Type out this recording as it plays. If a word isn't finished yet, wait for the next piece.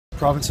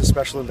province's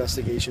Special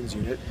Investigations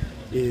Unit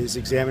is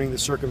examining the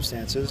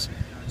circumstances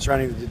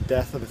surrounding the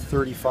death of a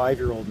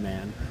 35-year-old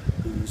man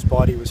whose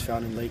body was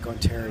found in Lake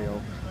Ontario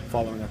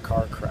following a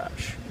car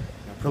crash.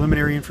 Now,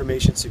 preliminary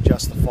information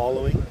suggests the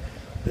following: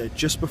 that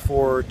just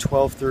before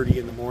 12:30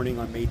 in the morning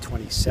on May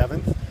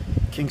 27th,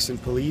 Kingston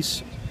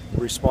Police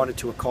responded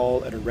to a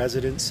call at a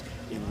residence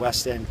in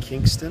West End,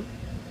 Kingston.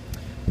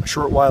 A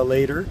short while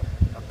later,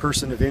 a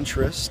person of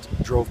interest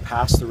drove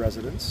past the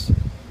residence.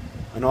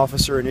 An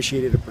officer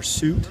initiated a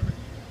pursuit,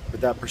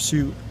 but that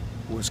pursuit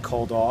was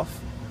called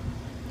off.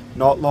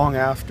 Not long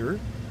after,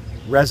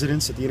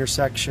 residents at the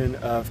intersection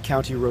of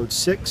County Road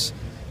 6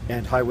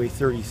 and Highway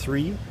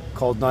 33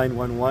 called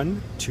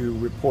 911 to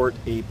report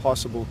a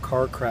possible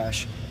car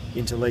crash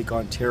into Lake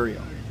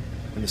Ontario.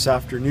 And this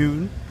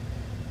afternoon,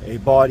 a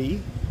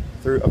body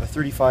of a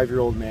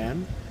 35-year-old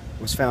man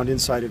was found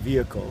inside a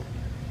vehicle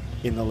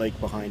in the lake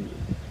behind me.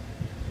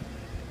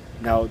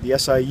 Now, the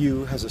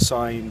SIU has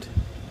assigned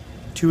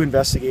 2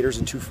 investigators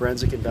and 2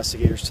 forensic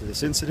investigators to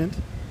this incident,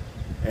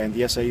 and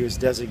the SIU has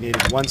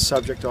designated 1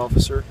 subject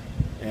officer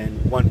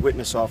and 1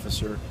 witness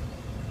officer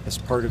as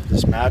part of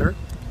this matter.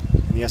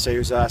 And the SIU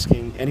is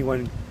asking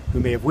anyone who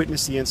may have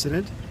witnessed the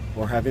incident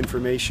or have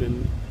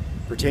information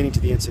pertaining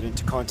to the incident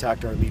to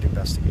contact our lead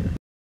investigator.